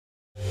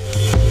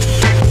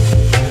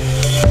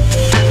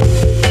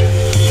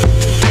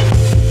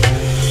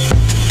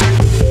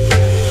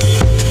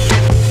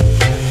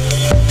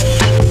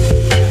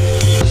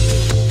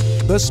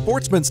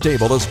Sportsman's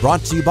Table is brought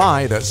to you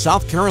by the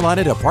South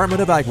Carolina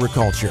Department of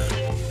Agriculture.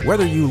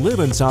 Whether you live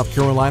in South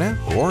Carolina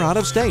or out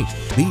of state,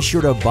 be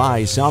sure to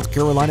buy South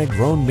Carolina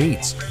grown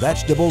meats,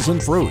 vegetables,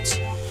 and fruits.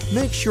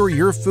 Make sure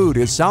your food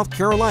is South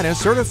Carolina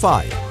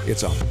certified.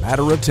 It's a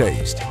matter of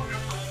taste.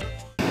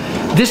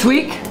 This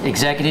week,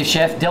 Executive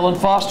Chef Dylan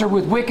Foster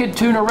with Wicked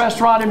Tuna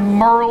Restaurant in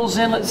Murrells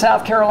Inlet,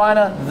 South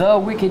Carolina,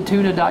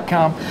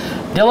 thewickedtuna.com.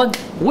 Dylan,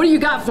 what do you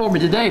got for me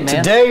today, man?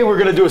 Today we're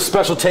going to do a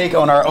special take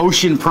on our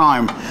Ocean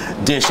Prime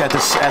dish at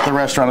the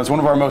restaurant. It's one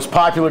of our most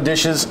popular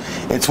dishes.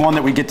 It's one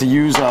that we get to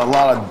use a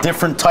lot of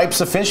different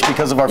types of fish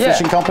because of our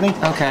fishing company.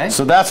 Okay.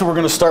 So that's what we're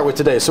going to start with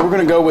today. So we're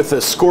going to go with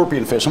the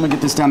scorpion fish. I'm going to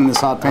get this down in this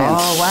hot pan.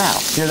 Oh, wow.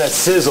 Hear that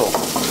sizzle.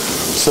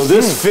 So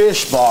this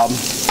fish, Bob,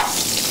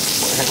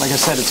 like I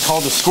said, it's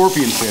called the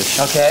scorpion fish.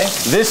 Okay.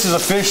 This is a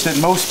fish that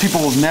most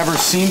people have never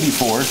seen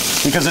before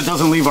because it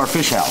doesn't leave our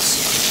fish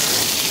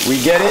house.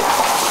 We get it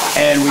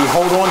and we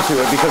hold on to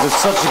it because it's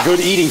such a good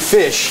eating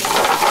fish.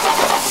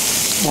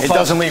 Well, it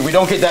doesn't leave. We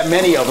don't get that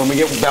many of them. We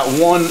get about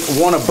one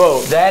a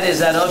boat. That is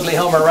that ugly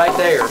Homer right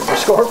there, the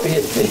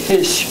scorpion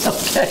fish.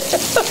 Okay.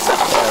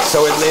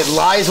 So it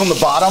lies on the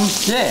bottom.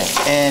 Yeah.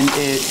 And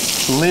it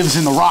lives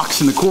in the rocks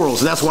and the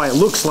corals. That's why it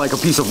looks like a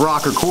piece of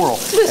rock or coral.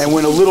 And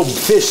when a little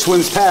fish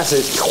swims past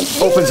it,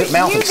 opens its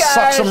mouth and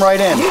sucks them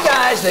right in. You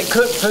guys that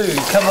cook food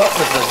come up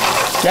with the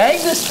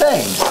dangest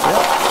things.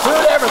 Who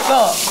would ever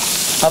thought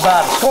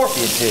about a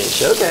scorpion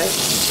fish? Okay.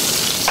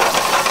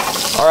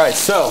 All right,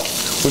 so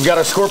we've got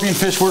our scorpion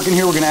fish working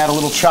here. We're going to add a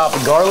little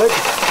chopped garlic.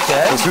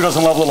 Okay. Because who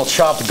doesn't love a little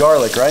chopped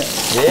garlic, right?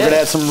 Yeah. We're going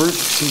to add some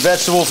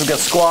vegetables. We've got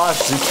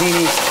squash,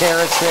 zucchini,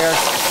 carrots there. A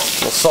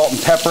little salt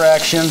and pepper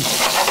action.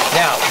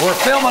 Now, we're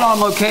filming on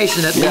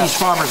location at Lee's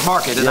Farmers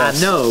Market, and I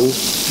know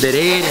that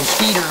Ed and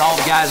Skeeter and all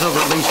the guys over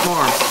at Lee's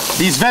Farm.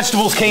 These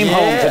vegetables came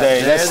home today.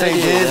 Yes, they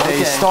did. Okay.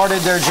 They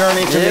started their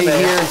journey to me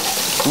here,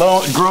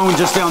 grown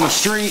just down the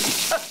street.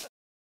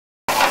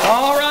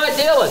 All right,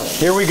 Dylan.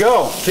 Here we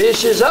go.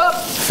 Fish is up.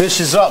 Fish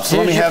is up. So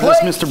let me have this,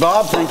 Mr.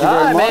 Bob. Thank you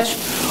very much.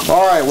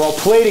 All right, while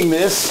plating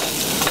this,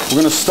 we're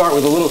going to start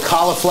with a little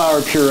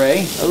cauliflower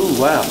puree. Oh,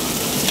 wow.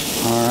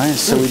 All right,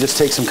 so we just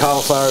take some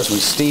cauliflowers, we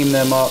steam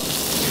them up,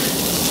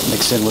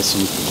 mix in with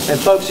some... And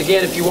folks,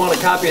 again, if you want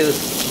a copy of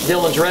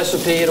Dylan's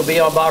recipe, it'll be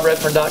on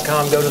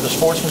bobredfern.com. Go to the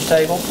Sportsman's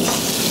Table.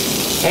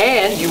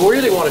 And you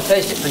really want to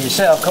taste it for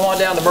yourself, come on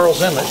down to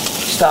Murrells Inlet,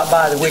 stop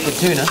by the Wicked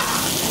Tuna,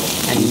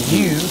 and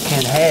you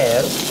can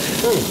have...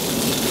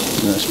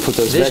 Let's put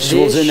those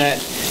vegetables in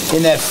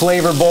that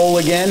flavor bowl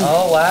again.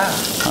 Oh, wow.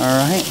 All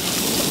right.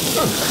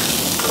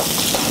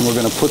 And we're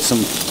going to put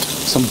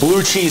some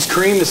blue cheese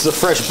cream. This is a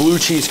fresh blue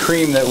cheese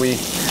cream that we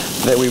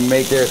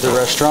make there at the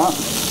restaurant.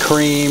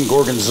 Cream,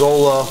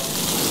 gorgonzola,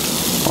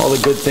 all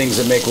the good things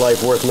that make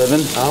life worth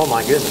living. Oh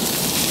my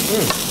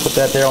goodness. Put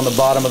that there on the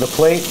bottom of the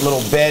plate.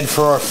 Little bed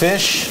for our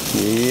fish.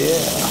 Yeah.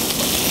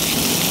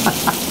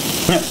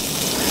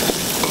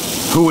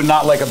 Who would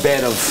not like a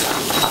bed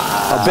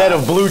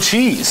of blue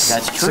cheese?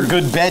 That's true. It's a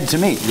good bed to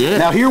me. Yeah.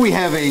 Now here we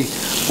have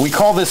we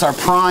call this our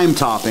prime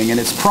topping, and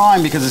it's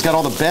prime because it's got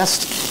all the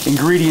best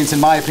ingredients, in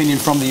my opinion,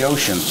 from the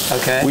ocean.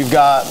 Okay. We've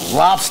got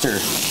lobster,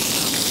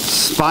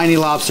 spiny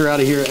lobster out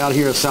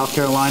here of South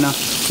Carolina.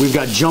 We've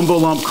got jumbo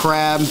lump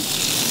crab.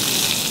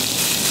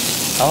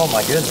 Oh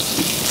my goodness.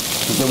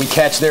 That we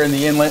catch there in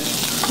the inlet.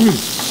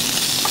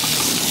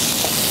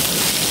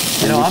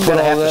 You know, I'm going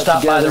to have to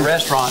stop by the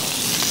restaurant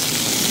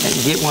and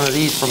get one of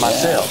these for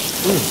myself.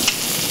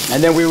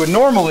 And then we would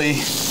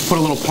normally put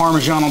a little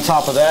Parmesan on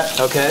top of that.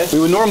 Okay. We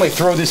would normally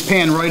throw this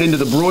pan right into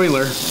the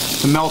broiler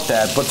to melt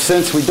that. But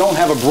since we don't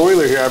have a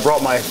broiler here, I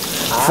brought my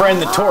friend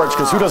the torch,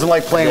 because who doesn't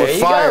like playing with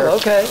fire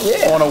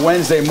on a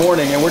Wednesday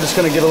morning? And we're just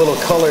going to get a little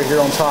color here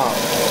on top.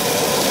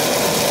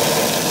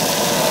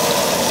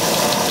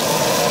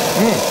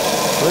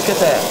 Look at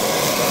that.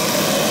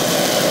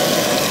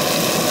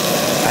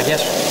 I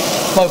guess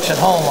folks at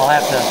home will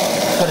have to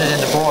put it in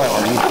the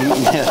broiler.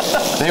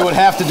 They would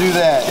have to do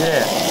that.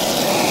 Yeah.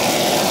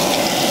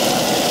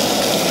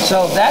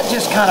 So that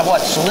just kind of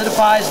what,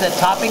 solidifies that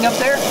topping up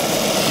there?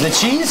 The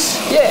cheese?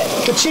 Yeah.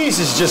 The cheese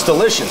is just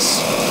delicious.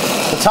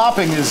 The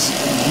topping is,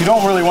 you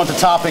don't really want the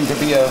topping to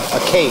be a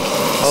cake.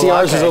 See,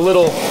 ours is a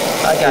little,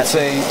 it's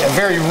a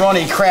very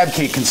runny crab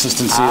cake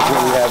consistency is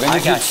what we have. And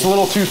if it's a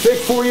little too thick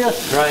for you,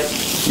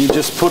 you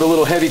just put a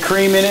little heavy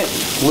cream in it,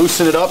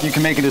 loosen it up. You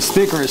can make it as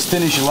thick or as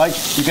thin as you like.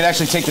 You can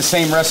actually take the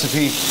same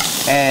recipe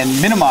and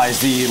minimize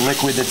the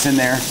liquid that's in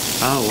there.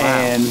 Oh, wow.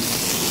 And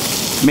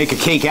make a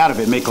cake out of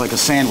it, make like a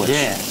sandwich.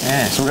 Yeah.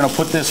 So we're going to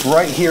put this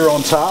right here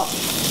on top.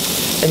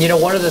 And you know,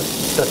 one of the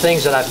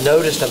things that I've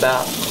noticed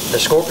about the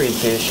scorpion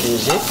fish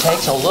is it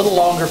takes a little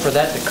longer for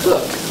that to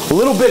cook. A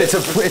little bit. It's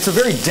a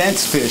very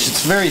dense fish.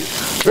 It's very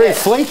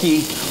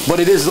flaky, but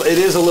it is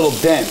a little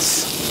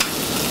dense.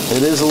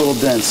 It is a little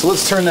dense. So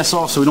let's turn this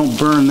off so we don't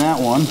burn that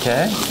one.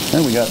 Okay.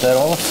 And we got that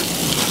off.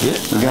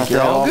 Yeah. We got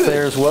that off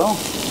there as well.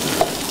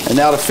 And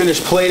now to finish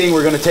plating,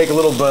 we're going to take a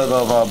little bit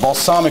of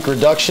balsamic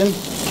reduction.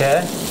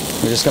 Okay.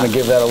 We're just going to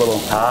give that a little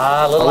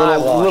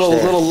love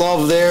there. Little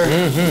love there.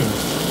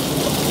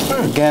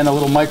 Again, a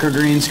little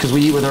microgreens because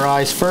we eat with our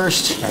eyes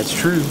first. That's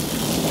true.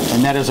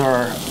 And that is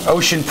our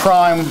Ocean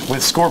Prime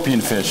with scorpion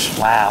fish.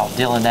 Wow,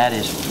 Dylan, that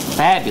is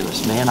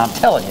fabulous, man. I'm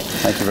telling you.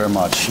 Thank you very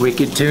much.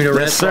 Wicked Tuna Yes,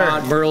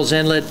 Restaurant, sir. Murrells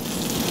Inlet,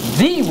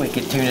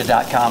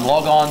 thewickedtuna.com.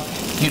 Log on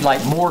if you'd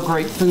like more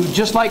great food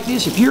just like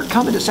this. If you're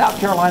coming to South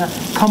Carolina,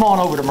 come on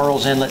over to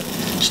Murrells Inlet.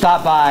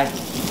 Stop by.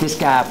 This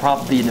guy will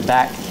probably be in the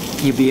back.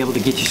 He'll be able to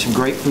get you some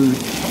great food.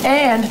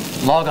 And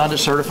log on to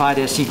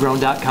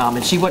CertifiedSCGrown.com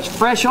and see what's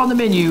fresh on the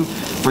menu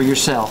for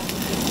yourself.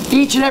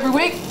 Each and every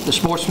week, the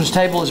Sportsman's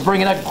Table is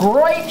bringing a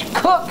great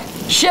cook,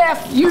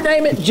 chef, you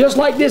name it, just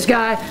like this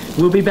guy.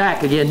 We'll be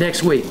back again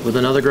next week with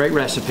another great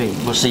recipe.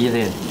 We'll see you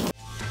then.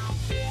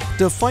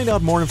 To find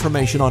out more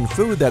information on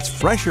food that's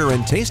fresher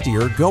and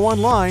tastier, go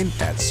online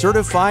at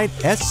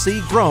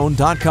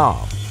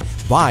CertifiedSCGrown.com.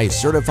 Buy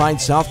certified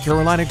South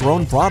Carolina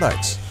grown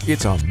products.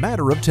 It's a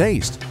matter of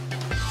taste.